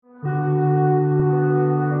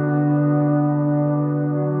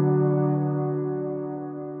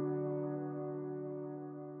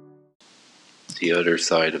The Other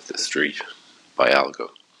Side of the Street by Algo.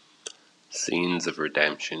 Scenes of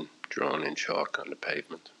redemption drawn in chalk on the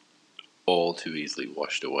pavement, all too easily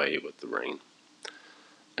washed away with the rain.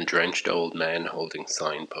 And drenched old men holding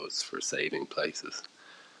signposts for saving places,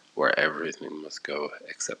 where everything must go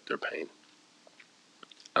except their pain.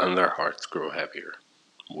 And their hearts grow heavier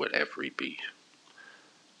with every beat.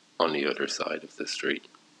 On the other side of the street.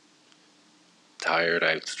 Tired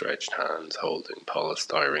outstretched hands holding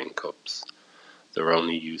polystyrene cups, their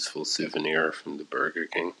only useful souvenir from the Burger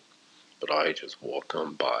King. But I just walk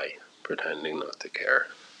on by, pretending not to care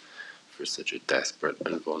for such a desperate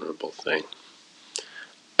and vulnerable thing.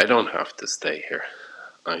 I don't have to stay here.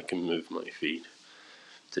 I can move my feet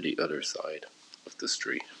to the other side of the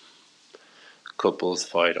street. Couples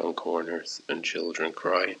fight on corners and children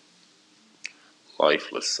cry.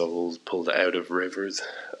 Lifeless souls pulled out of rivers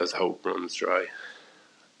as hope runs dry.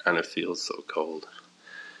 And it feels so cold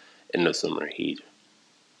in the summer heat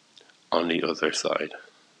on the other side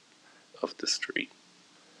of the street.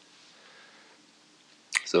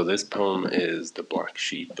 So this poem is the black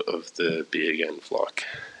sheep of the Be Again flock,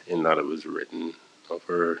 in that it was written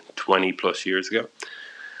over 20 plus years ago.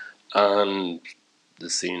 And the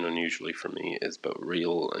scene, unusually for me, is both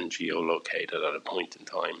real and geolocated at a point in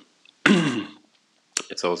time.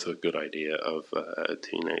 It's also a good idea of a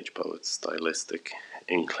teenage poet's stylistic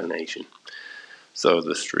inclination. So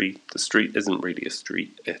the street isn't really a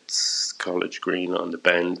street. It's College Green on the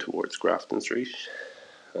bend towards Grafton Street.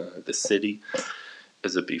 The city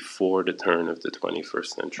is a before the turn of the 21st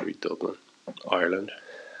century Dublin, Ireland.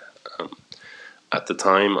 At the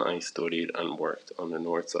time, I studied and worked on the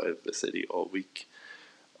north side of the city all week,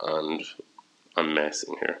 and I'm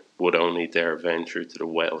messing here. Would only dare venture to the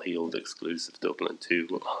well-heeled exclusive Dublin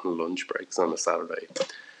 2 on lunch breaks on a Saturday,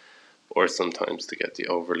 or sometimes to get the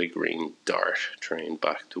overly green Dart train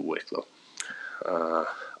back to Wicklow. I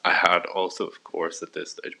had also, of course, at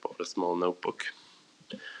this stage bought a small notebook.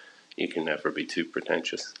 You can never be too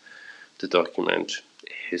pretentious to document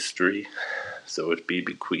history, so it be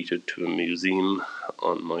bequeathed to a museum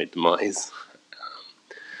on my demise.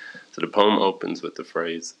 So the poem opens with the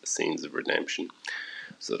phrase, scenes of redemption.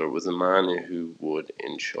 So there was a man who would,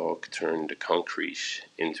 in chalk, turn the concrete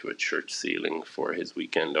into a church ceiling for his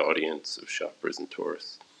weekend audience of shoppers and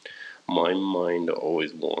tourists. My mind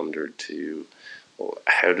always wandered to, well,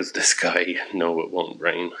 how does this guy know it won't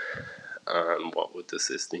rain? And what would the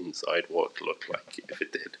Sistine sidewalk look like if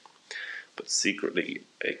it did? But secretly,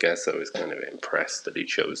 I guess I was kind of impressed that he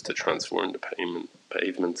chose to transform the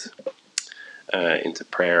pavement into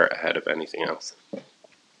prayer ahead of anything else.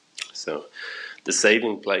 So the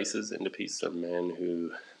saving places in the piece are men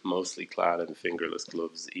who, mostly clad in fingerless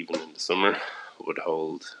gloves even in the summer, would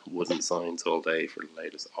hold wooden signs all day for the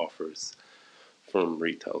latest offers from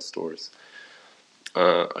retail stores.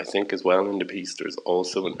 I think as well in the piece there's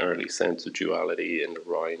also an early sense of duality in the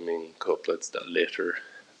rhyming couplets that litter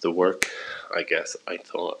the work. I guess I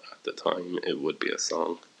thought at the time it would be a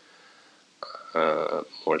song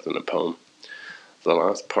more than a poem. The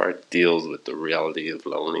last part deals with the reality of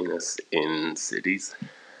loneliness in cities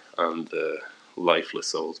and the lifeless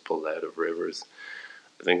souls pulled out of rivers.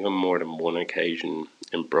 I think on more than one occasion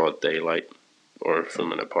in broad daylight or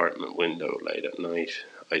from an apartment window late at night,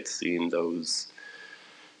 I'd seen those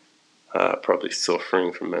probably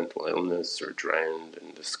suffering from mental illness or drowned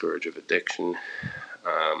in the scourge of addiction.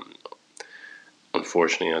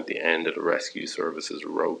 Unfortunately, at the end of the rescue service's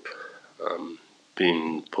rope,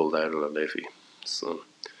 being pulled out of the Liffey. So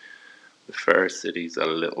the fair city's a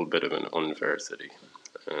little bit of an unfair city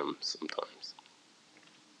sometimes.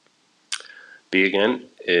 Be Again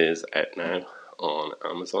is out now on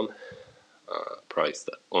Amazon, priced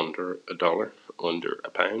at under $1, under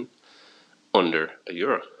 £1, under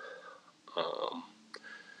 €1.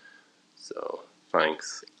 So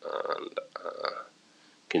thanks, and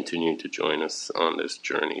continue to join us on this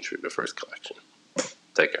journey through the first collection.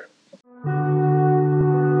 Take care.